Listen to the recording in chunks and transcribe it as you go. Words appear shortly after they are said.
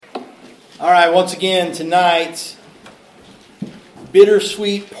All right, once again tonight,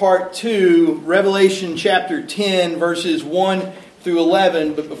 Bittersweet Part 2, Revelation chapter 10, verses 1 through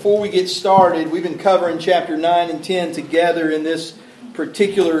 11. But before we get started, we've been covering chapter 9 and 10 together in this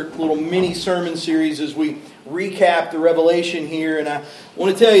particular little mini sermon series as we recap the Revelation here. And I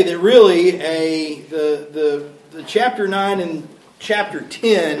want to tell you that really the chapter 9 and chapter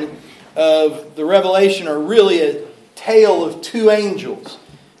 10 of the Revelation are really a tale of two angels.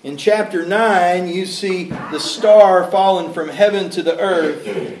 In chapter 9, you see the star fallen from heaven to the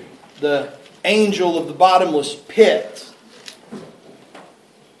earth, the angel of the bottomless pit.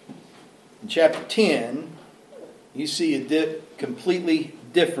 In chapter 10, you see a completely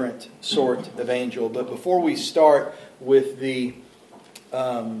different sort of angel. But before we start with the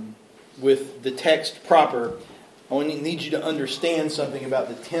text proper, I need you to understand something about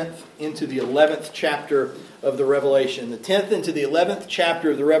the 10th into the 11th chapter of the Revelation. The 10th into the 11th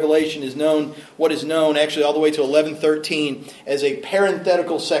chapter of the Revelation is what is known actually all the way to 11:13 as a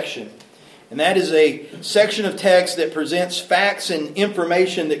parenthetical section. And that is a section of text that presents facts and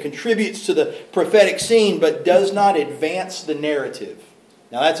information that contributes to the prophetic scene but does not advance the narrative.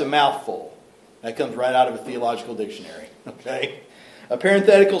 Now that's a mouthful. That comes right out of a theological dictionary. Okay? A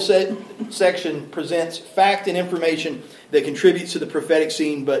parenthetical section presents fact and information that contributes to the prophetic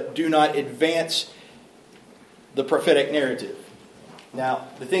scene but do not advance the prophetic narrative. Now,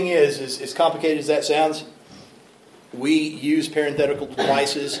 the thing is, as complicated as that sounds, we use parenthetical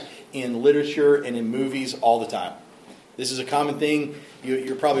devices in literature and in movies all the time. This is a common thing.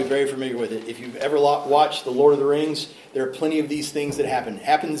 You're probably very familiar with it. If you've ever watched The Lord of the Rings, there are plenty of these things that happen. It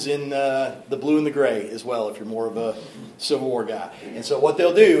happens in The Blue and the Gray as well, if you're more of a Civil War guy. And so what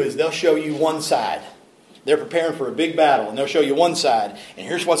they'll do is they'll show you one side. They're preparing for a big battle, and they'll show you one side. And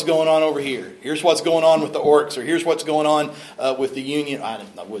here's what's going on over here. Here's what's going on with the orcs, or here's what's going on with the Union. I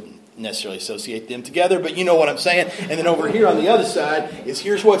wouldn't necessarily associate them together, but you know what I'm saying. And then over here on the other side is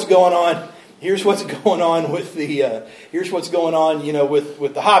here's what's going on. Here's what's going on with the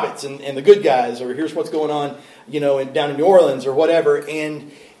with the hobbits and the good guys, or here's what's going on down in New Orleans or whatever.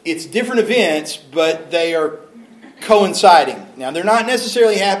 And it's different events, but they are coinciding. Now they're not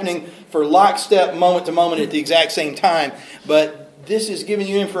necessarily happening for lockstep, moment to moment at the exact same time, but this is giving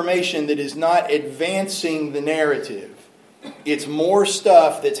you information that is not advancing the narrative. It's more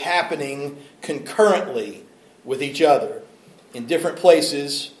stuff that's happening concurrently with each other in different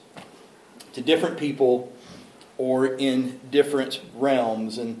places, to different people, or in different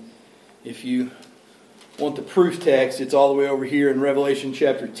realms. And if you want the proof text, it's all the way over here in Revelation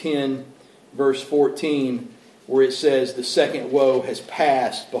chapter 10, verse 14, where it says, "The second woe has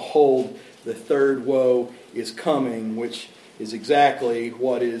passed. Behold, the third woe is coming," which is exactly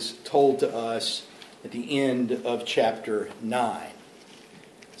what is told to us at the end of chapter 9.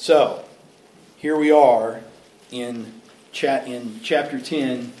 So, here we are in chapter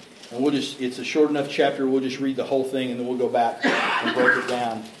 10. And it's a short enough chapter, we'll just read the whole thing and then we'll go back and break it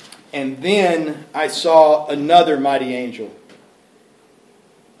down. And then I saw another mighty angel.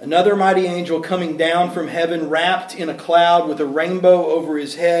 Another mighty angel coming down from heaven, wrapped in a cloud with a rainbow over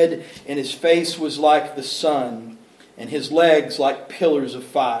his head, and his face was like the sun, and his legs like pillars of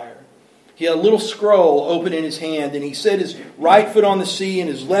fire. He had a little scroll open in his hand, and he set his right foot on the sea and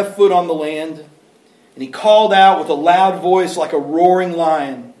his left foot on the land. And he called out with a loud voice like a roaring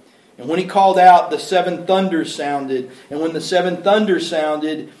lion. And when he called out, the seven thunders sounded. And when the seven thunders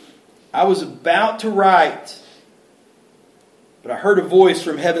sounded, I was about to write. But I heard a voice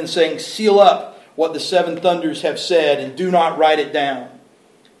from heaven saying, "Seal up what the seven thunders have said, and do not write it down."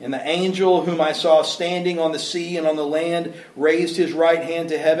 And the angel whom I saw standing on the sea and on the land raised his right hand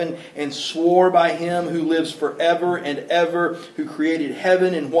to heaven and swore by him who lives forever and ever, who created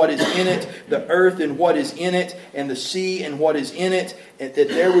heaven and what is in it, the earth and what is in it, and the sea and what is in it, that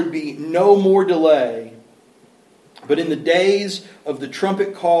there would be no more delay. But in the days of the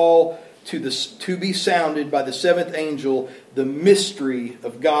trumpet call to be sounded by the seventh angel, the mystery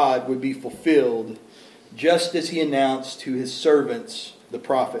of God would be fulfilled, just as he announced to his servants, the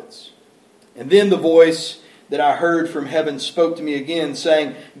prophets. And then the voice that I heard from heaven spoke to me again,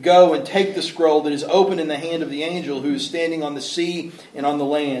 saying, "Go and take the scroll that is open in the hand of the angel who is standing on the sea and on the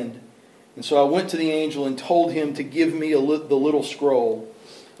land." And so I went to the angel and told him to give me the little scroll.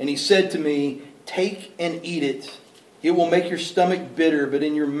 And he said to me, "Take and eat it. It will make your stomach bitter, but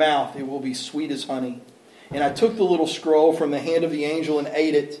in your mouth it will be sweet as honey." And I took the little scroll from the hand of the angel and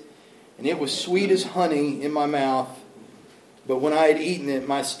ate it. And it was sweet as honey in my mouth. But when I had eaten it,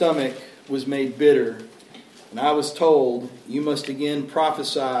 my stomach was made bitter. And I was told, "You must again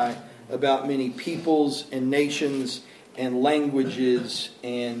prophesy about many peoples and nations and languages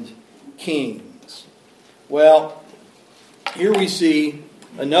and kings. Well, here we see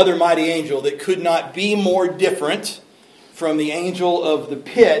another mighty angel that could not be more different from the angel of the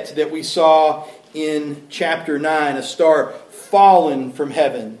pit that we saw in chapter 9, a star fallen from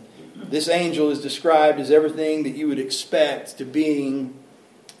heaven. This angel is described as everything that you would expect to being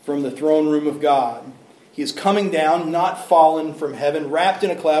from the throne room of God. He is coming down, not fallen from heaven, wrapped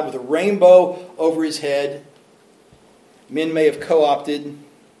in a cloud with a rainbow over his head. Men may have co-opted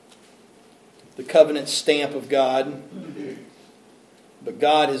the covenant stamp of God, but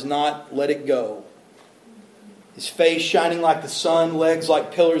God has not let it go. His face shining like the sun, legs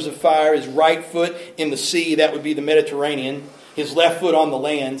like pillars of fire, his right foot in the sea, that would be the Mediterranean, his left foot on the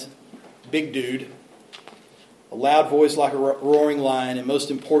land, big dude, a loud voice like a roaring lion, and most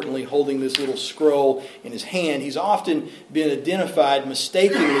importantly, holding this little scroll in his hand. He's often been identified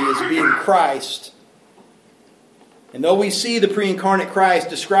mistakenly as being Christ. And though we see the pre-incarnate Christ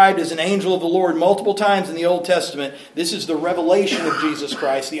described as an angel of the Lord multiple times in the Old Testament, this is the revelation of Jesus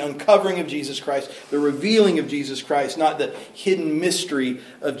Christ, the uncovering of Jesus Christ, the revealing of Jesus Christ, not the hidden mystery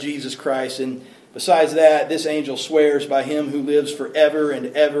of Jesus Christ. And besides that, this angel swears by him who lives forever and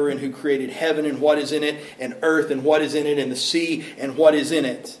ever, and who created heaven and what is in it, and earth and what is in it, and the sea and what is in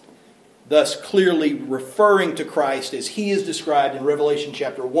it. Thus clearly referring to Christ as he is described in Revelation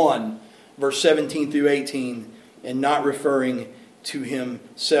chapter 1, verse 17 through 18, and not referring to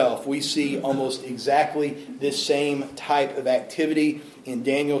himself. We see almost exactly this same type of activity in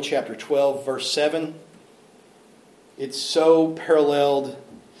Daniel chapter 12, verse 7. It's so paralleled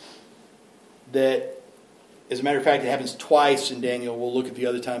that, as a matter of fact, it happens twice in Daniel. We'll look at the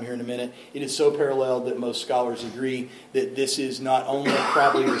other time here in a minute. It is so paralleled that most scholars agree that this is not only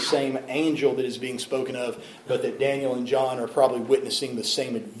probably the same angel that is being spoken of, but that Daniel and John are probably witnessing the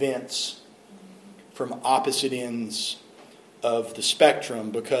same events from opposite ends of the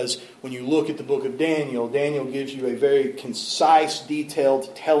spectrum. Because when you look at the book of Daniel, Daniel gives you a very concise,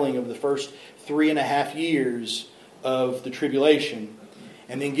 detailed telling of the first 3.5 years of the tribulation,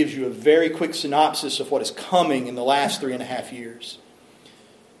 and then gives you a very quick synopsis of what is coming in the last 3.5 years.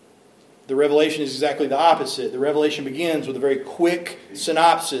 The Revelation is exactly the opposite. The Revelation begins with a very quick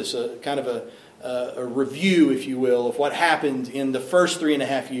synopsis, a kind of a review, if you will, of what happened in the first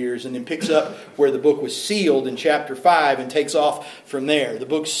 3.5 years, and then picks up where the book was sealed in chapter 5 and takes off from there. The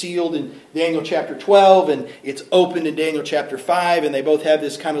book's sealed in Daniel chapter 12, and it's opened in Daniel chapter 5, and they both have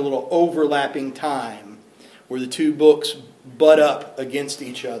this kind of little overlapping time where the two books butt up against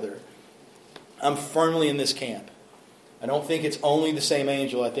each other. I'm firmly in this camp. I don't think it's only the same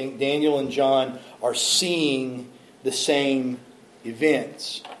angel. I think Daniel and John are seeing the same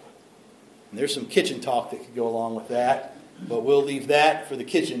events. And there's some kitchen talk that could go along with that, but we'll leave that for the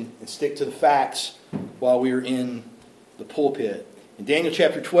kitchen and stick to the facts while we're in the pulpit. In Daniel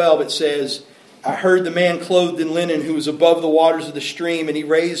chapter 12 it says, I heard the man clothed in linen who was above the waters of the stream, and he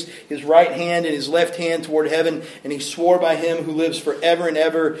raised his right hand and his left hand toward heaven, and he swore by him who lives forever and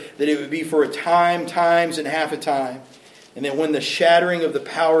ever that it would be for a time, times, and half a time, and that when the shattering of the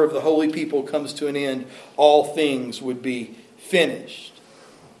power of the holy people comes to an end, all things would be finished.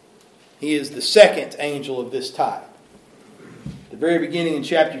 He is the second angel of this type. At the very beginning in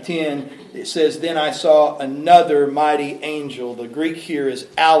chapter 10, it says, Then I saw another mighty angel. The Greek here is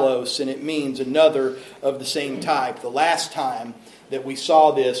allos, and it means another of the same type. The last time that we saw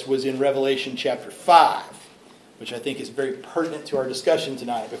this was in Revelation chapter 5, which I think is very pertinent to our discussion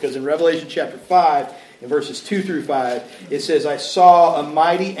tonight. Because in Revelation chapter 5, in verses 2 through 5, it says, I saw a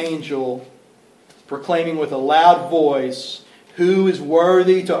mighty angel proclaiming with a loud voice, Who is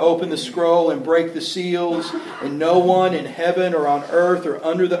worthy to open the scroll and break the seals? And no one in heaven or on earth or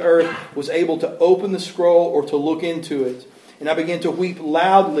under the earth was able to open the scroll or to look into it. And I began to weep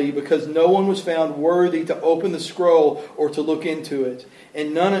loudly because no one was found worthy to open the scroll or to look into it.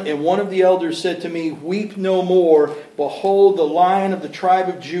 And one of the elders said to me, Weep no more. Behold, the Lion of the tribe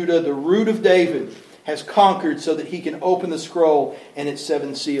of Judah, the Root of David, has conquered so that he can open the scroll and its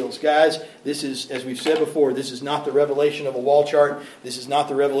 7 seals. Guys, this is, as we've said before, this is not the revelation of a wall chart. This is not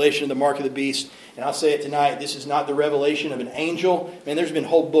the revelation of the mark of the beast. And I'll say it tonight, this is not the revelation of an angel. Man, there's been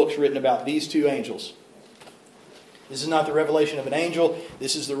whole books written about these two angels. This is not the revelation of an angel.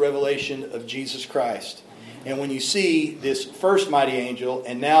 This is the revelation of Jesus Christ. And when you see this first mighty angel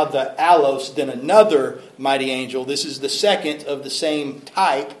and now the allos, then another mighty angel, this is the second of the same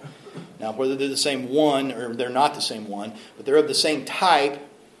type. Now, whether they're the same one or they're not the same one, but they're of the same type,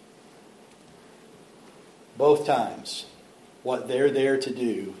 both times, what they're there to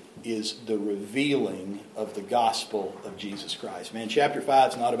do is the revealing of the gospel of Jesus Christ. Man, chapter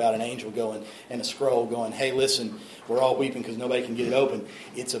 5 is not about an angel going and a scroll going, hey, listen, we're all weeping because nobody can get it open.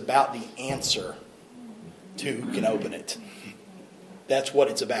 It's about the answer to who can open it. That's what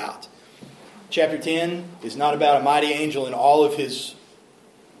it's about. Chapter 10 is not about a mighty angel in all of his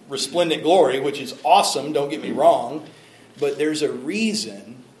resplendent glory, which is awesome, don't get me wrong, but there's a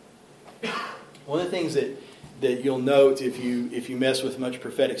reason. One of the things that you'll note if you mess with much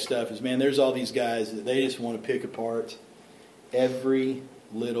prophetic stuff is, man, there's all these guys that they just want to pick apart every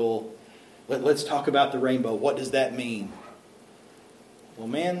little... Let's talk about the rainbow. What does that mean? Well,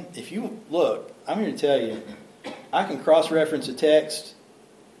 man, if you look, I'm here to tell you, I can cross-reference a text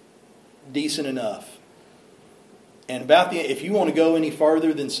decent enough. And if you want to go any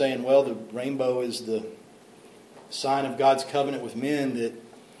farther than saying, well, the rainbow is the sign of God's covenant with men, that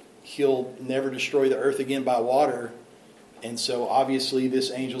He'll never destroy the earth again by water, and so obviously this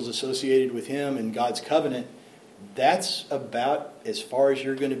angel's associated with Him and God's covenant, that's about as far as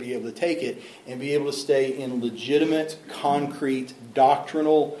you're going to be able to take it and be able to stay in legitimate, concrete,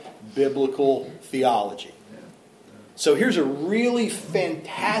 doctrinal, biblical theology. So here's a really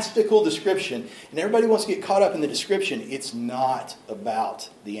fantastical description, and everybody wants to get caught up in the description. It's not about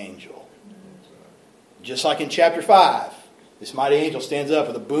the angel. Just like in chapter 5, this mighty angel stands up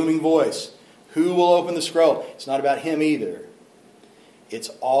with a booming voice. Who will open the scroll? It's not about him either. It's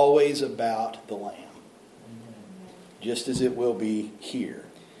always about the Lamb. Just as it will be here.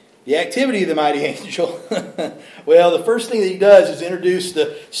 The activity of the mighty angel. Well, the first thing that he does is introduce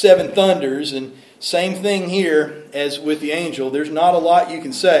the 7 thunders. And same thing here as with the angel. There's not a lot you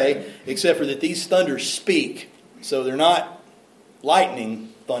can say except for that these thunders speak. So they're not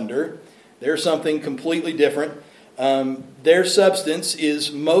lightning thunder. They're something completely different. Their substance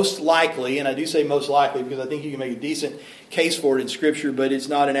is most likely, and I do say most likely because I think you can make a decent case for it in Scripture, but it's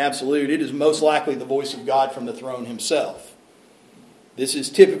not an absolute. It is most likely the voice of God from the throne Himself. This is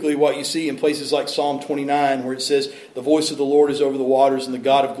typically what you see in places like Psalm 29, where it says, the voice of the Lord is over the waters, and the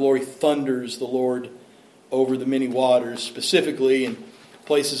God of glory thunders the Lord over the many waters. Specifically in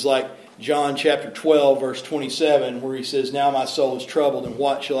places like John chapter 12, verse 27, where He says, now my soul is troubled, and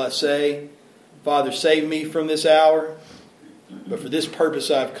what shall I say? Father, save me from this hour. But for this purpose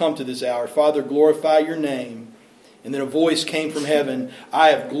I have come to this hour. Father, glorify your name. And then a voice came from heaven. I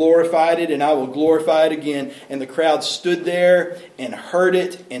have glorified it, and I will glorify it again. And the crowd stood there and heard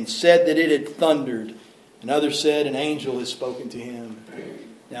it and said that it had thundered. And others said, an angel has spoken to him.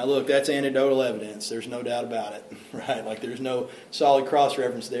 Now look, that's anecdotal evidence. There's no doubt about it. Right? Like there's no solid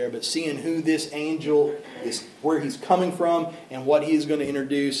cross-reference there. But seeing who this angel is, where he's coming from, and what he is going to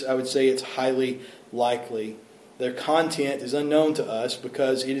introduce, I would say it's highly likely. Their content is unknown to us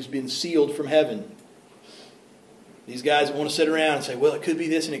because it has been sealed from heaven. These guys that want to sit around and say, well, it could be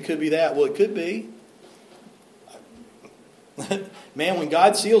this and it could be that. Well, it could be. Man, when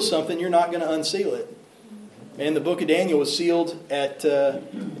God seals something, you're not going to unseal it. And the book of Daniel was sealed at the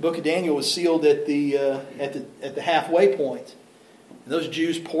halfway point. And those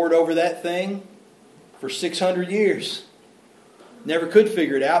Jews pored over that thing for 600 years. Never could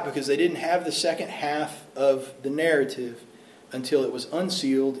figure it out because they didn't have the second half of the narrative until it was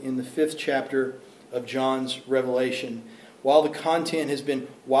unsealed in the 5th chapter of John's Revelation. While the content has been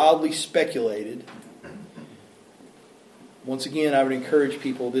wildly speculated, once again, I would encourage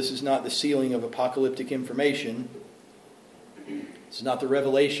people, this is not the sealing of apocalyptic information. This is not the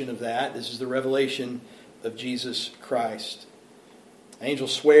revelation of that. This is the revelation of Jesus Christ. The angel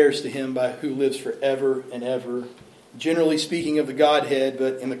swears to him by who lives forever and ever. Generally speaking of the Godhead,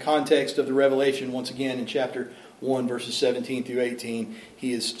 but in the context of the revelation, once again in chapter 1, verses 17 through 18,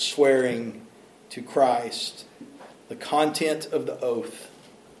 he is swearing to Christ. The content of the oath.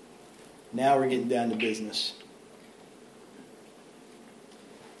 Now we're getting down to business.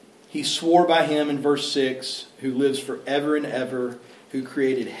 He swore by him in verse 6, who lives forever and ever, who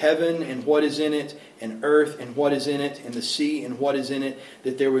created heaven and what is in it, and earth and what is in it, and the sea and what is in it,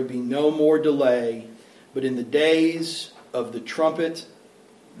 that there would be no more delay, but in the days of the trumpet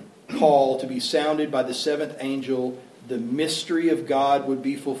call to be sounded by the 7th angel, the mystery of God would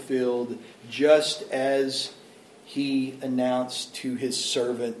be fulfilled, just as he announced to his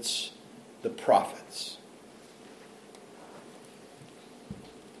servants, the prophets.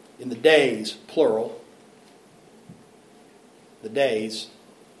 In the days, plural, the days,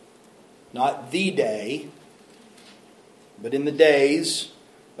 not the day, but in the days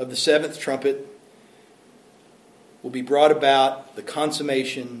of the 7th trumpet will be brought about the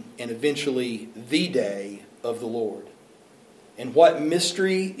consummation and eventually the day of the Lord. And what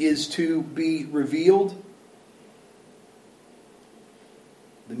mystery is to be revealed?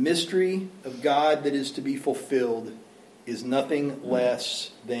 The mystery of God that is to be fulfilled is nothing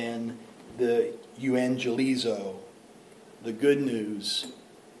less than the euangelizo, the good news,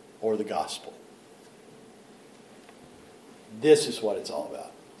 or the gospel. This is what it's all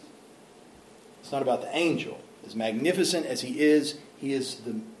about. It's not about the angel. As magnificent as he is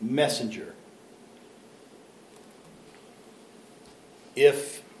the messenger.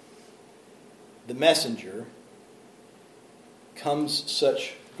 If the messenger comes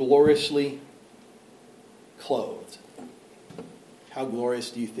such gloriously clothed, how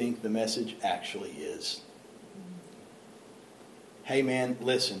glorious do you think the message actually is? Hey man,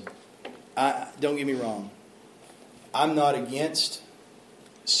 listen. Don't get me wrong. I'm not against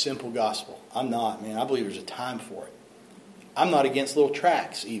simple gospel. I'm not, man. I believe there's a time for it. I'm not against little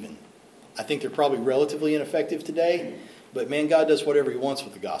tracts even. I think they're probably relatively ineffective today. But man, God does whatever he wants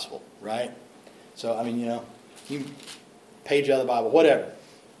with the gospel, right? So, I mean, you page out of the Bible, whatever.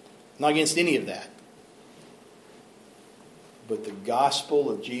 I'm not against any of that. But the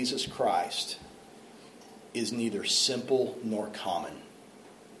gospel of Jesus Christ is neither simple nor common.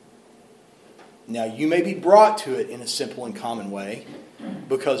 Now, you may be brought to it in a simple and common way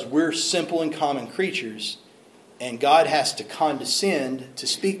because we're simple and common creatures, and God has to condescend to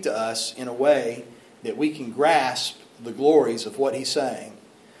speak to us in a way that we can grasp the glories of what he's saying.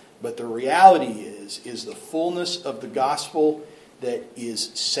 But the reality is the fullness of the gospel that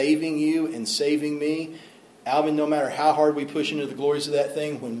is saving you and saving me. Alvin, no matter how hard we push into the glories of that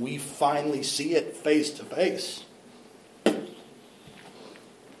thing, when we finally see it face to face,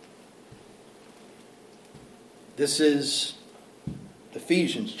 this is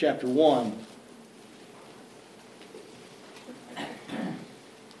Ephesians chapter 1.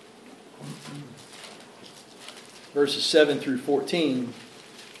 Verses 7 through 14.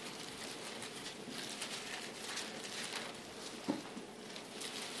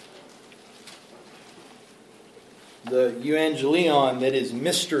 The euangelion, that is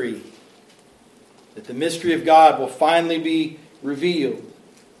mystery, that the mystery of God will finally be revealed.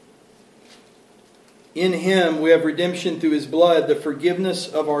 In him we have redemption through his blood, the forgiveness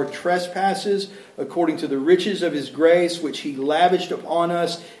of our trespasses, according to the riches of his grace, which he lavished upon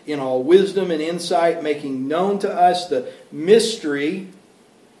us in all wisdom and insight, making known to us the mystery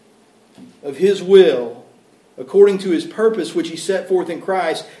of his will, according to his purpose, which he set forth in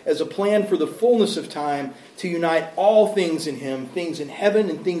Christ as a plan for the fullness of time, to unite all things in him, things in heaven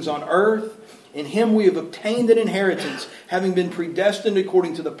and things on earth. In him we have obtained an inheritance, having been predestined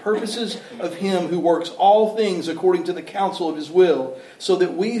according to the purposes of him who works all things according to the counsel of his will, so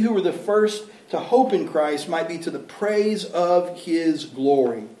that we who were the first to hope in Christ might be to the praise of his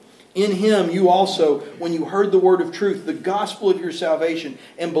glory. In him you also, when you heard the word of truth, the gospel of your salvation,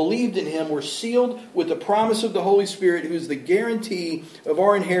 and believed in him, were sealed with the promise of the Holy Spirit, who is the guarantee of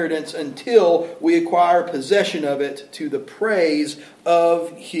our inheritance until we acquire possession of it, to the praise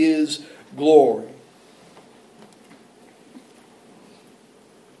of his glory.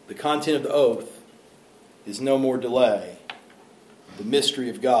 The content of the oath is no more delay. The mystery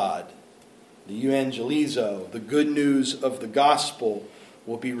of God, the euangelizo, the good news of the gospel,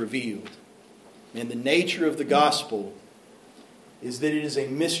 will be revealed. And the nature of the gospel is that it is a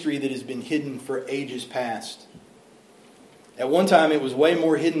mystery that has been hidden for ages past. At one time it was way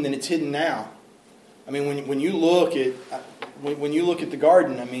more hidden than it's hidden now. I mean, when you look at the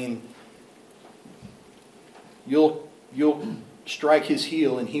garden, I mean, you'll strike his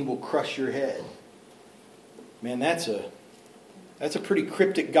heel and he will crush your head. Man, that's a pretty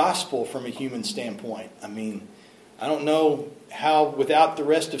cryptic gospel from a human standpoint. I mean, I don't know how, without the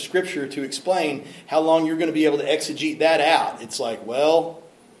rest of Scripture to explain, how long you're going to be able to exegete that out. It's like, well,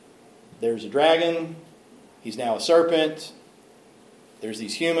 there's a dragon, he's now a serpent, there's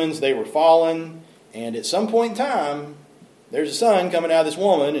these humans, they were fallen, and at some point in time, there's a son coming out of this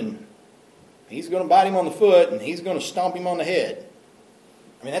woman, and he's going to bite him on the foot, and he's going to stomp him on the head.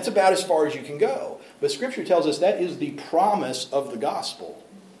 I mean, that's about as far as you can go. But Scripture tells us that is the promise of the gospel.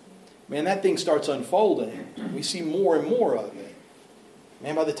 Man, that thing starts unfolding. We see more and more of it.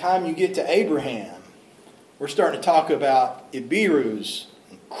 Man, by the time you get to Abraham, we're starting to talk about Ibirus,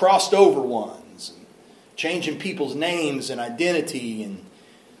 and crossed over ones, and changing people's names and identity, and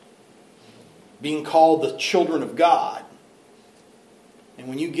being called the children of God. And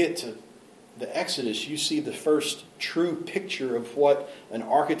when you get to the Exodus, you see the first true picture of what an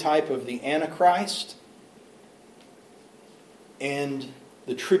archetype of the Antichrist and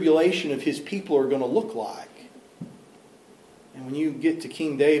the tribulation of his people are going to look like. And when you get to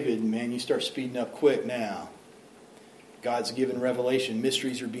King David, man, you start speeding up quick now. God's given revelation.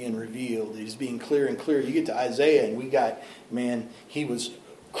 Mysteries are being revealed. It is being clearer and clearer. You get to Isaiah and we got, man, he was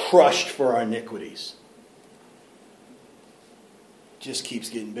crushed for our iniquities. Just keeps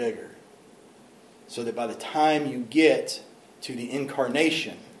getting bigger. So that by the time you get to the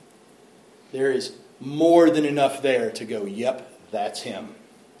incarnation, there is more than enough there to go, yep, that's Him.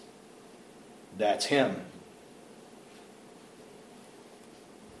 That's Him.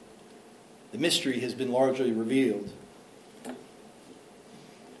 The mystery has been largely revealed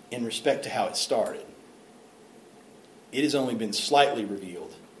in respect to how it started. It has only been slightly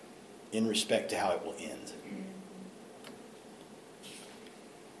revealed in respect to how it will end.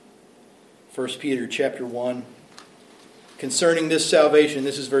 1 Peter chapter 1. Concerning this salvation,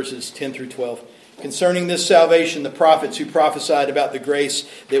 this is verses 10 through 12. Concerning this salvation, the prophets who prophesied about the grace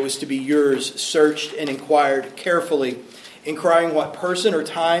that was to be yours searched and inquired carefully, inquiring what person or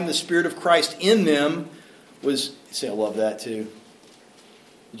time the Spirit of Christ in them was. See, I love that too.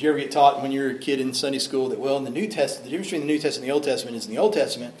 Did you ever get taught when you were a kid in Sunday school that, well, in the New Testament, the difference between the New Testament and the Old Testament is in the Old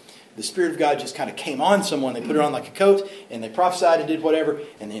Testament, the Spirit of God just kind of came on someone. They put it on like a coat, and they prophesied and did whatever,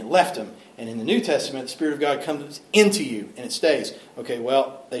 and then it left them. And in the New Testament, the Spirit of God comes into you, and it stays. Okay,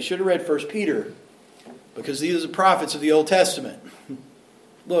 well, they should have read 1 Peter, because these are the prophets of the Old Testament.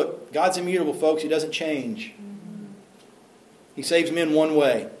 Look, God's immutable, folks. He doesn't change. He saves men one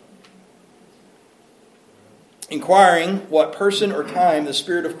way. Inquiring what person or time the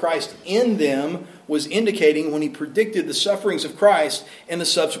Spirit of Christ in them was indicating when He predicted the sufferings of Christ and the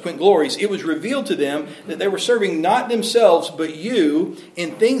subsequent glories. It was revealed to them that they were serving not themselves but you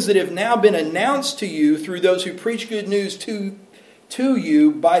in things that have now been announced to you through those who preach good news to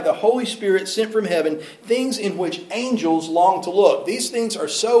you by the Holy Spirit sent from heaven, things in which angels long to look. These things are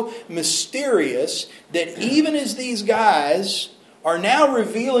so mysterious that even as these guys are now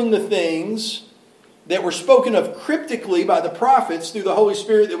revealing the things that were spoken of cryptically by the prophets through the Holy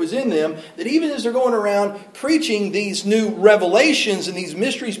Spirit that was in them, that even as they're going around preaching these new revelations and these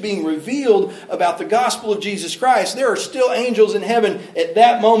mysteries being revealed about the gospel of Jesus Christ, there are still angels in heaven at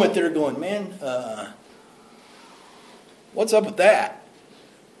that moment that are going, man, what's up with that?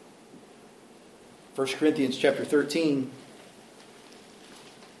 1 Corinthians chapter 13,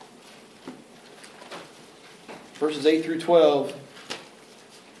 verses 8 through 12.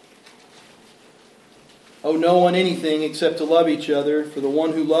 Owe no one anything except to love each other, for the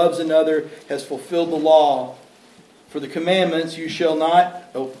one who loves another has fulfilled the law. For the commandments, you shall not...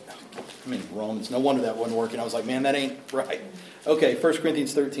 I'm in Romans. No wonder that wasn't working. I was like, man, that ain't right. Okay, 1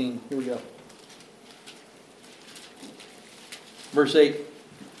 Corinthians 13. Here we go. Verse 8.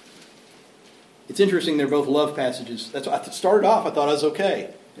 It's interesting, they're both love passages. That's why I started off, I thought I was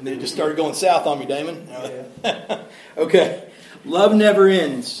okay. And then it just started going south on me, Damon. Yeah. Okay. Love never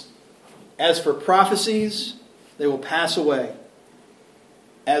ends. As for prophecies, they will pass away.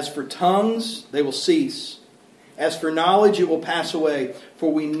 As for tongues, they will cease. As for knowledge, it will pass away.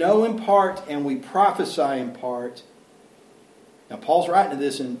 For we know in part and we prophesy in part. Now, Paul's writing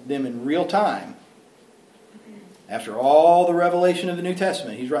to them in real time. After all the revelation of the New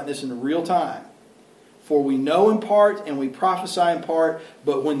Testament, he's writing this in real time. For we know in part and we prophesy in part,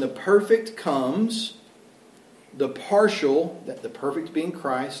 but when the perfect comes, the partial, the perfect being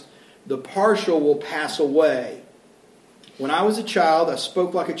Christ, the partial will pass away. When I was a child, I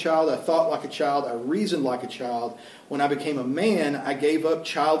spoke like a child, I thought like a child, I reasoned like a child. When I became a man, I gave up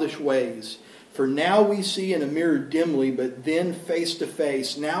childish ways. For now we see in a mirror dimly, but then face to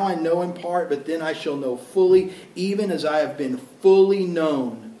face. Now I know in part, but then I shall know fully, even as I have been fully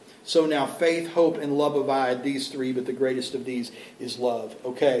known. So now faith, hope, and love abide, these three, but the greatest of these is love.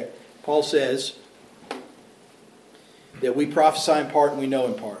 Okay, Paul says that we prophesy in part and we know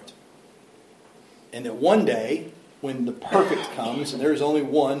in part. And that one day, when the perfect comes, and there is only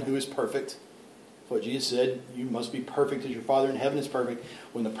one who is perfect, what Jesus said, you must be perfect as your Father in heaven is perfect.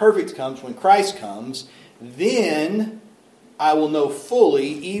 When the perfect comes, when Christ comes, then I will know fully,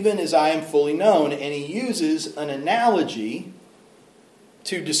 even as I am fully known. And he uses an analogy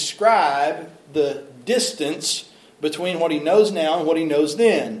to describe the distance between what he knows now and what he knows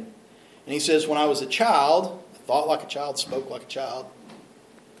then. And he says, when I was a child, I thought like a child, spoke like a child.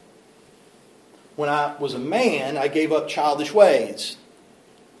 When I was a man, I gave up childish ways.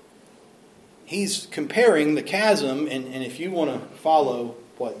 He's comparing the chasm, and if you want to follow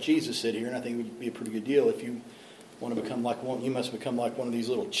what Jesus said here, and I think it would be a pretty good deal, if you want to become like one, you must become like one of these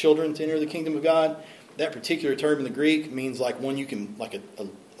little children to enter the kingdom of God. That particular term in the Greek means like one you can, like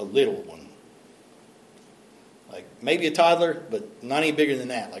a little one. Like maybe a toddler, but not any bigger than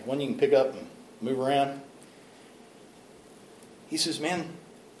that. Like one you can pick up and move around. He says, man,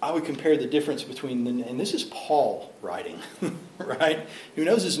 I would compare the difference between, and this is Paul writing, right? Who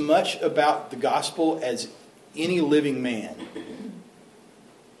knows as much about the gospel as any living man.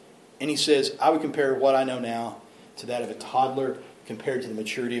 And he says, I would compare what I know now to that of a toddler compared to the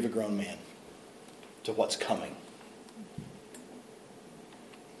maturity of a grown man, to what's coming.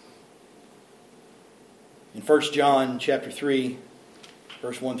 In 1 John chapter 3,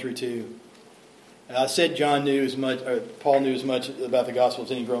 verse 1 through 2, I said John knew as much, or Paul knew as much about the gospel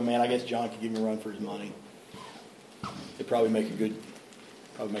as any grown man. I guess John could give him a run for his money. He'd probably make a good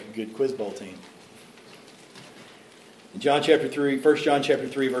quiz bowl team. In 1 John chapter 3,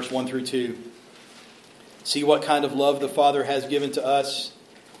 verse 1 through 2, see what kind of love the Father has given to us,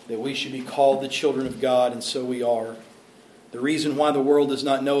 that we should be called the children of God, and so we are. The reason why the world does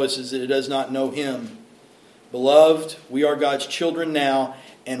not know us is that it does not know Him. Beloved, we are God's children now,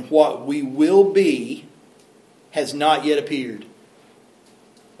 and what we will be has not yet appeared.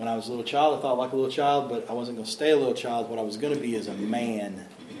 When I was a little child, I thought like a little child, but I wasn't going to stay a little child. What I was going to be is a man.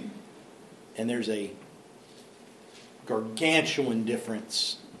 And there's a gargantuan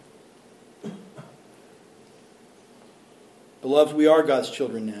difference. Beloved, we are God's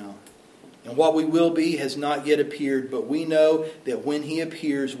children now. And what we will be has not yet appeared, but we know that when He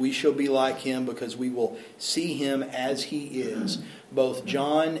appears, we shall be like Him, because we will see Him as He is. Both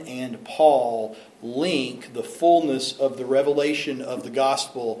John and Paul link the fullness of the revelation of the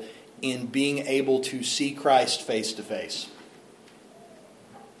gospel in being able to see Christ face to face.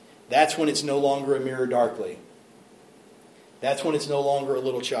 That's when it's no longer a mirror darkly. That's when it's no longer a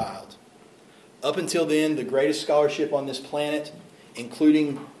little child. Up until then, the greatest scholarship on this planet,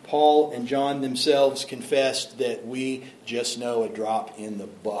 including Paul and John themselves, confessed that we just know a drop in the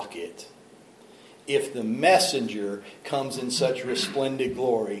bucket. If the messenger comes in such resplendent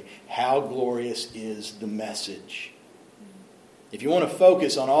glory, how glorious is the message? If you want to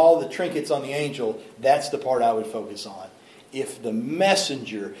focus on all the trinkets on the angel, that's the part I would focus on. If the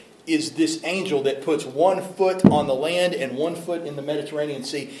messenger is this angel that puts 1 foot on the land and 1 foot in the Mediterranean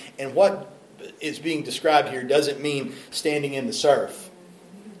Sea, and what is being described here doesn't mean standing in the surf.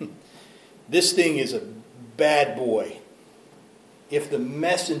 This thing is a bad boy. If the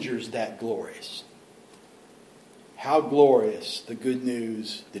messenger's that glorious, how glorious the good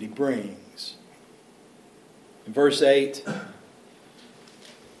news that He brings. In verse 8,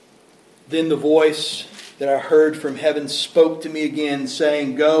 then the voice that I heard from heaven spoke to me again,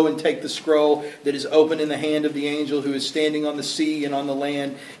 saying, go and take the scroll that is open in the hand of the angel who is standing on the sea and on the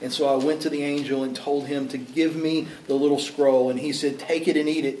land. And so I went to the angel and told him to give me the little scroll. And he said, take it and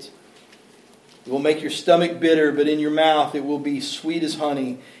eat it. It will make your stomach bitter, but in your mouth it will be sweet as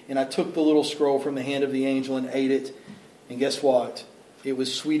honey. And I took the little scroll from the hand of the angel and ate it. And guess what? It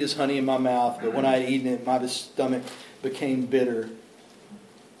was sweet as honey in my mouth, but when I had eaten it, my stomach became bitter.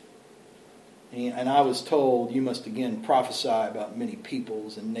 And I was told, you must again prophesy about many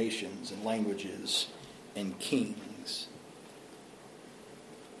peoples and nations and languages and kings.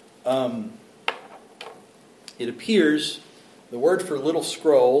 It appears, the word for little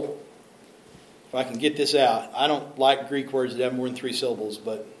scroll, if I can get this out, I don't like Greek words that have more than 3 syllables,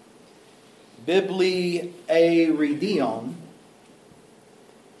 but bibliaeridion,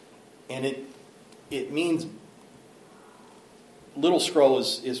 and it means little scroll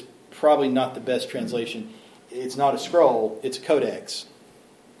is probably not the best translation. It's not a scroll, it's a codex.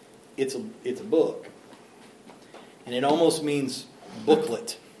 It's a book. And it almost means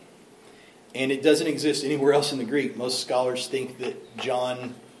booklet. And it doesn't exist anywhere else in the Greek. Most scholars think that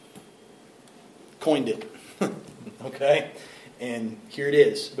John coined it. Okay? And here it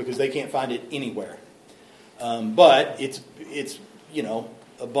is, because they can't find it anywhere. But it's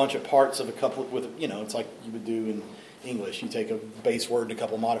a bunch of parts of a couple with, it's like you would do in English. You take a base word and a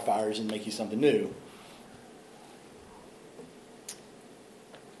couple of modifiers and make you something new.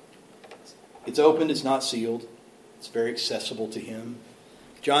 It's opened, it's not sealed. It's very accessible to him.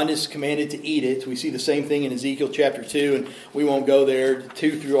 John is commanded to eat it. We see the same thing in Ezekiel chapter 2, and we won't go there,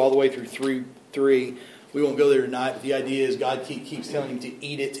 2 through all the way through 3. We won't go there tonight, but the idea is God keeps telling him to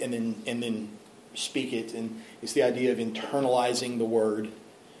eat it and then speak it. And it's the idea of internalizing the word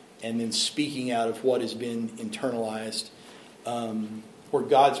and then speaking out of what has been internalized, where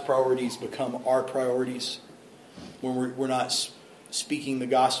God's priorities become our priorities, when we're not speaking the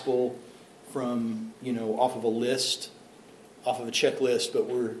gospel from, off of a list, off of a checklist, but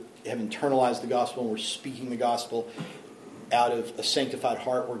we have internalized the gospel and we're speaking the gospel out of a sanctified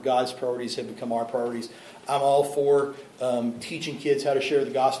heart where God's priorities have become our priorities. I'm all for teaching kids how to share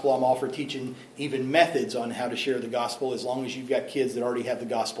the gospel. I'm all for teaching even methods on how to share the gospel, as long as you've got kids that already have the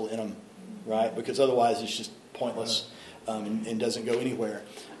gospel in them, right? Because otherwise it's just pointless and doesn't go anywhere.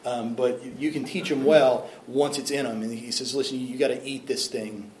 But you can teach them well once it's in them. And he says, listen, you got to eat this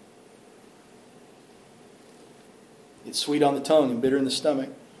thing. It's sweet on the tongue and bitter in the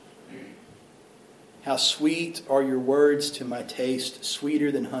stomach. How sweet are your words to my taste,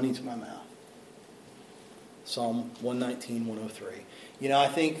 sweeter than honey to my mouth. Psalm 119, 103. I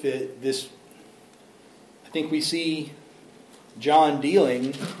think we see John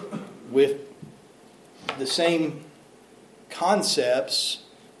dealing with the same concepts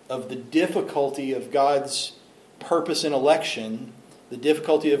of the difficulty of God's purpose and election, the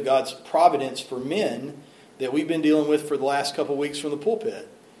difficulty of God's providence for men that we've been dealing with for the last couple of weeks from the pulpit.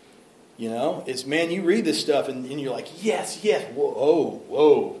 It's, man, you read this stuff and you're like, yes,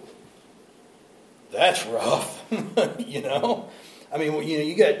 whoa, that's rough. I mean,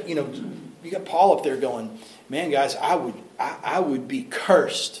 you got Paul up there going, man, guys, I would be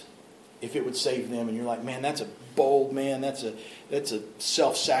cursed if it would save them. And you're like, man, that's a bold man. That's a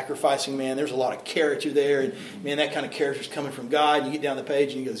self-sacrificing man. There's a lot of character there. And man, that kind of character is coming from God. And you get down the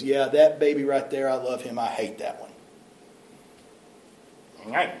page and he goes, yeah, that baby right there, I love him. I hate that one.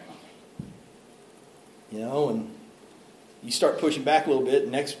 All right. And you start pushing back a little bit.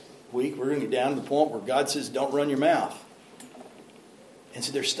 Next week, we're going to get down to the point where God says, don't run your mouth. And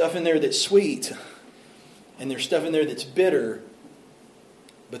so there's stuff in there that's sweet. And there's stuff in there that's bitter.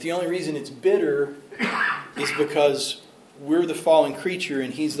 But the only reason it's bitter is because we're the fallen creature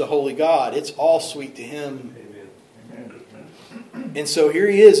and He's the holy God. It's all sweet to Him. Amen. And so here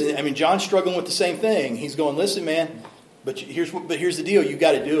he is. I mean, John's struggling with the same thing. He's going, listen, man, but here's the deal. You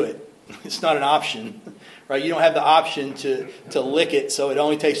got to do it. It's not an option, right? You don't have the option to lick it so it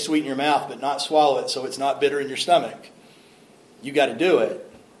only tastes sweet in your mouth, but not swallow it so it's not bitter in your stomach. You got to do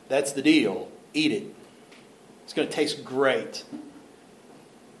it. That's the deal. Eat it. It's going to taste great.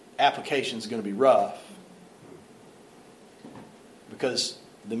 Application is going to be rough. Because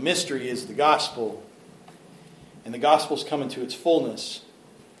the mystery is the gospel. And the gospel is coming to its fullness.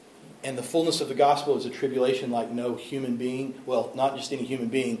 And the fullness of the gospel is a tribulation like no human being, well, not just any human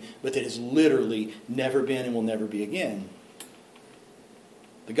being, but that has literally never been and will never be again.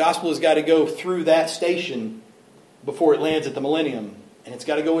 The gospel has got to go through that station before it lands at the millennium. And it's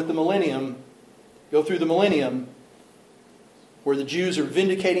got to go with the millennium, go through the millennium, where the Jews are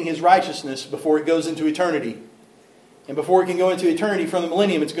vindicating His righteousness before it goes into eternity. And before it can go into eternity from the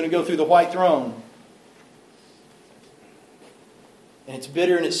millennium, it's going to go through the white throne. And it's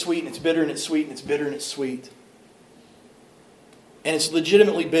bitter and it's sweet, and it's bitter and it's sweet, and it's bitter and it's sweet. And it's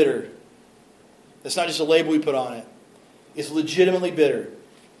legitimately bitter. That's not just a label we put on it. It's legitimately bitter.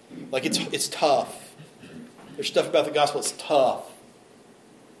 Like it's tough. There's stuff about the gospel that's tough.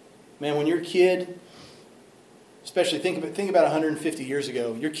 Man, when you're a kid, especially think about 150 years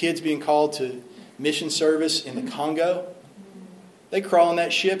ago, your kid's being called to mission service in the Congo. They crawl on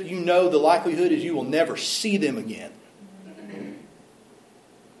that ship, the likelihood is you will never see them again.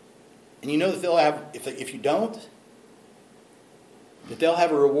 And you know that they'll have, if you don't, that they'll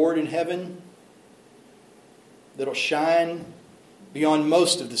have a reward in heaven that'll shine beyond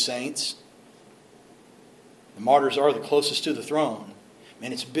most of the saints. The martyrs are the closest to the throne.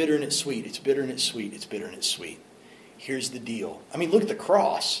 Man, it's bitter and it's sweet. It's bitter and it's sweet. It's bitter and it's sweet. Here's the deal. I mean, look at the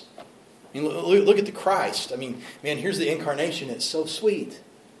cross. I mean, look at the Christ. I mean, man, here's the incarnation. It's so sweet.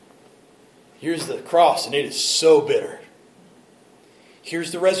 Here's the cross, and it is so bitter.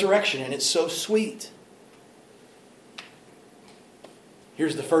 Here's the resurrection, and it's so sweet.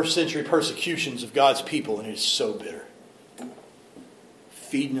 Here's the first century persecutions of God's people, and it is so bitter.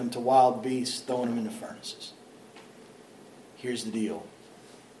 Feeding them to wild beasts, throwing them into furnaces. Here's the deal.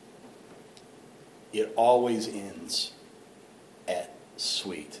 It always ends at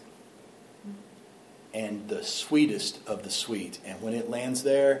sweet. And the sweetest of the sweet. And when it lands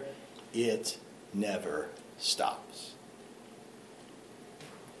there, it never stops.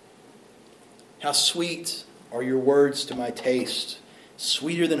 How sweet are your words to my taste,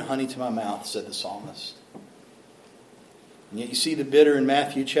 sweeter than honey to my mouth, said the psalmist. And yet you see the bitter in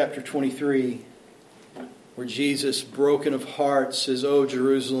Matthew chapter 23, where Jesus, broken of heart, says, "O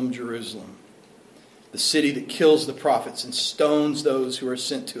Jerusalem, Jerusalem, the city that kills the prophets and stones those who are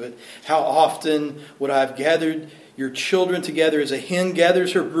sent to it. How often would I have gathered your children together as a hen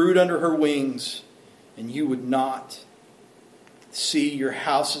gathers her brood under her wings, and you would not. See, your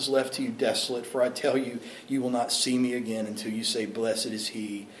house is left to you desolate, for I tell you, you will not see me again until you say, blessed is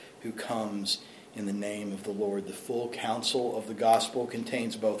he who comes in the name of the Lord." The full counsel of the gospel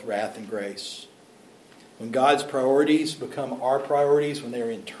contains both wrath and grace. When God's priorities become our priorities, when they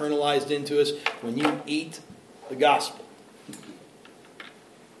are internalized into us, when you eat the gospel,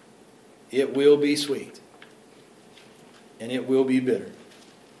 it will be sweet. And it will be bitter.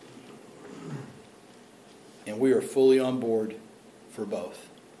 And we are fully on board for both.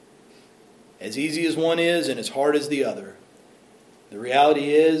 As easy as one is and as hard as the other. The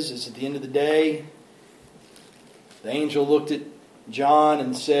reality is at the end of the day, The angel looked at John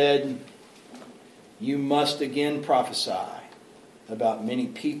and said, "You must again prophesy about many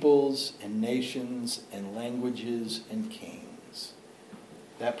peoples and nations and languages and kings."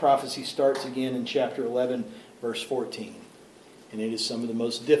 That prophecy starts again in chapter 11, verse 14. And it is some of the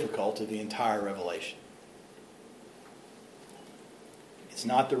most difficult of the entire Revelation. It's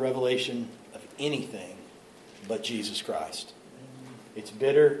not the revelation of anything but Jesus Christ. It's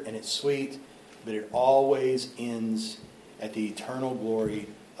bitter and it's sweet, but it always ends at the eternal glory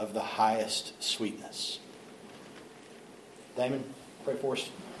of the highest sweetness. Damon, pray for us.